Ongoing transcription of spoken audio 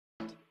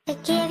I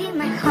give you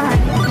my heart.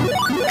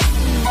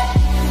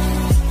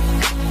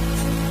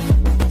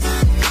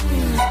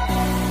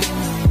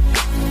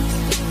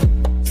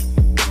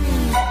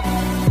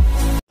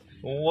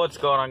 What's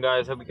going on,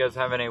 guys? Hope you guys are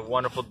having a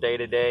wonderful day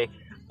today.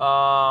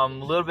 A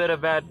little bit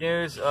of bad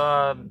news.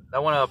 I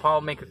want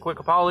to make a quick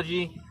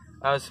apology.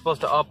 I was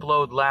supposed to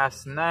upload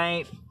last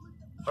night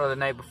or the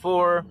night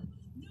before.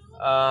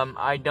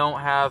 I don't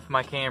have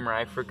my camera.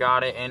 I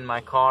forgot it in my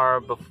car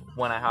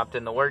when I hopped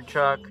in the work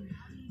truck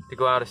to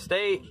go out of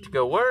state to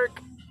go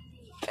work,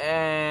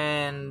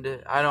 and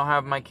I don't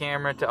have my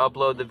camera to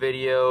upload the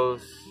videos.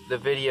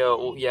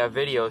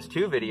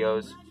 Two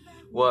videos.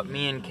 What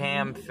me and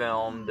Cam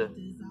filmed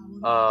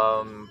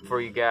for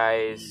you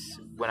guys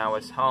when I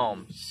was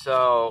home.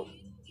 So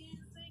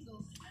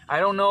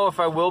I don't know if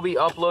I will be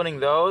uploading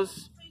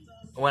those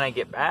when I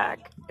get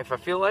back, if I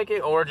feel like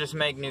it, or just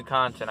make new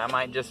content. I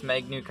might just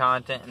make new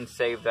content and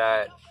save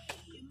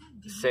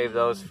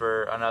those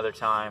for another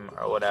time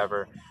or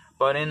whatever.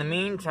 But in the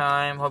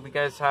meantime, hope you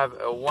guys have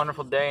a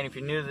wonderful day, and if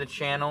you're new to the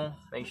channel,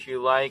 make sure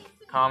you like,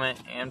 comment,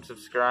 and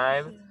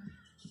subscribe.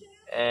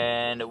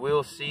 And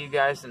we'll see you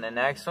guys in the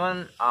next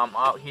one. I'm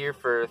out here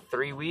for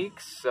 3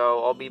 weeks,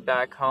 so I'll be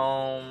back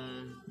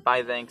home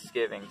by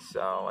Thanksgiving.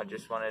 So I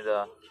just wanted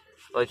to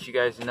let you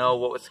guys know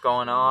what was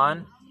going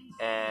on,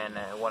 and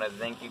I want to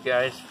thank you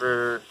guys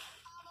for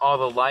all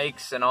the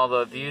likes and all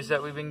the views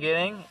that we've been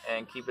getting,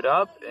 and keep it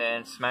up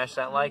and smash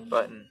that like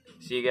button.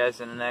 See you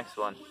guys in the next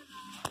one.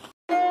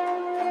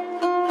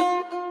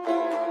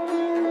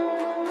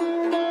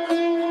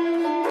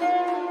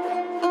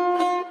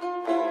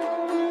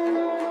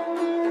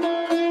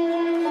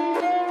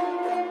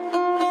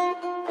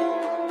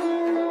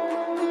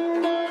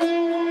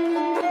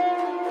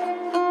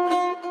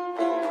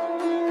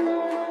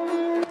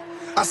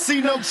 I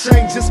see no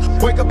changes.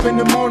 Wake up in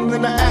the morning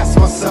and I ask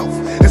myself,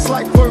 it's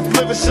like worth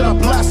living, should I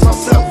blast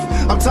myself?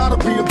 I'm tired of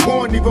being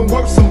poor and even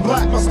worse, I'm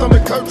black. My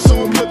stomach hurts,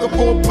 so I'm looking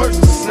for a purse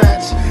to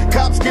snatch.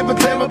 Cops give a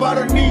damn about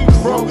a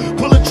Negro.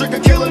 Pull a trigger,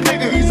 kill a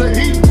nigga, he's a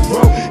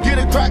hero. Get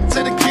it crack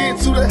to the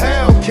kids, who the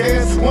hell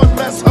cares? One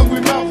less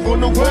hungry mouth on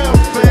the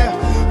welfare.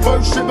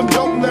 First ship them,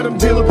 don't let them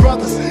deal with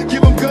brothers.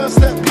 Give them guns,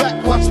 step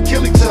back, watch them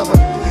kill each other.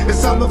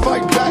 It's time to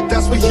fight back,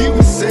 that's what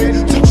Huey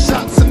said. 2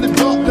 shots in the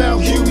dark, now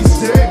Huey's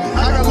dead.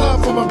 I got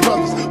love for my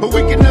brothers, but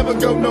we can never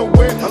go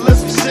nowhere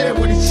unless we share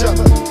with each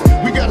other.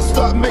 We gotta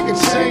start making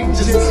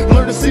changes.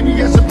 Learn to see me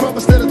as a brother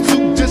instead of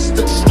 2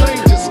 distant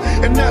strangers.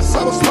 And that's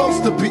how it's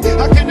supposed to be.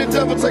 How can the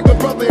devil take my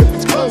brother if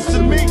he's close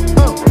to me?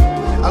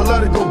 I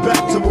let it go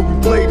back to when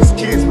we played as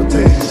kids, but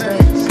then it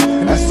changed.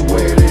 And that's the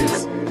way it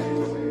is.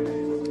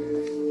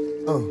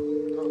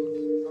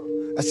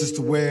 That's just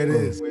the way it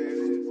is.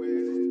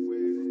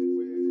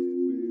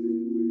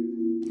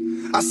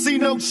 I see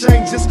no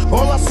changes,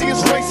 all I see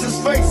is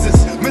racist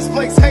faces.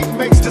 Misplaced hate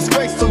makes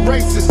disgrace to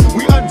races.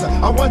 We under,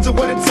 I wonder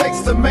what it takes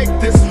to make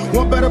this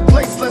one better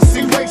place. Let's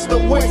erase the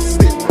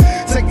wasted.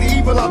 Take the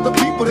evil out the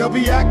people, they'll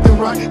be acting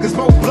right. Cause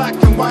both black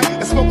and white,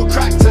 and smoke a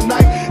crack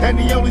tonight. And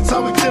the only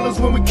time we kill is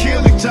when we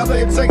kill each other.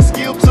 It takes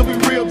skill to be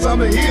real time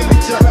to heal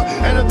each other.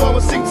 And although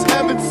it seems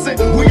evident,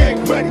 we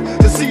ain't ready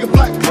to see a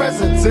black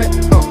president.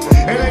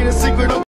 It ain't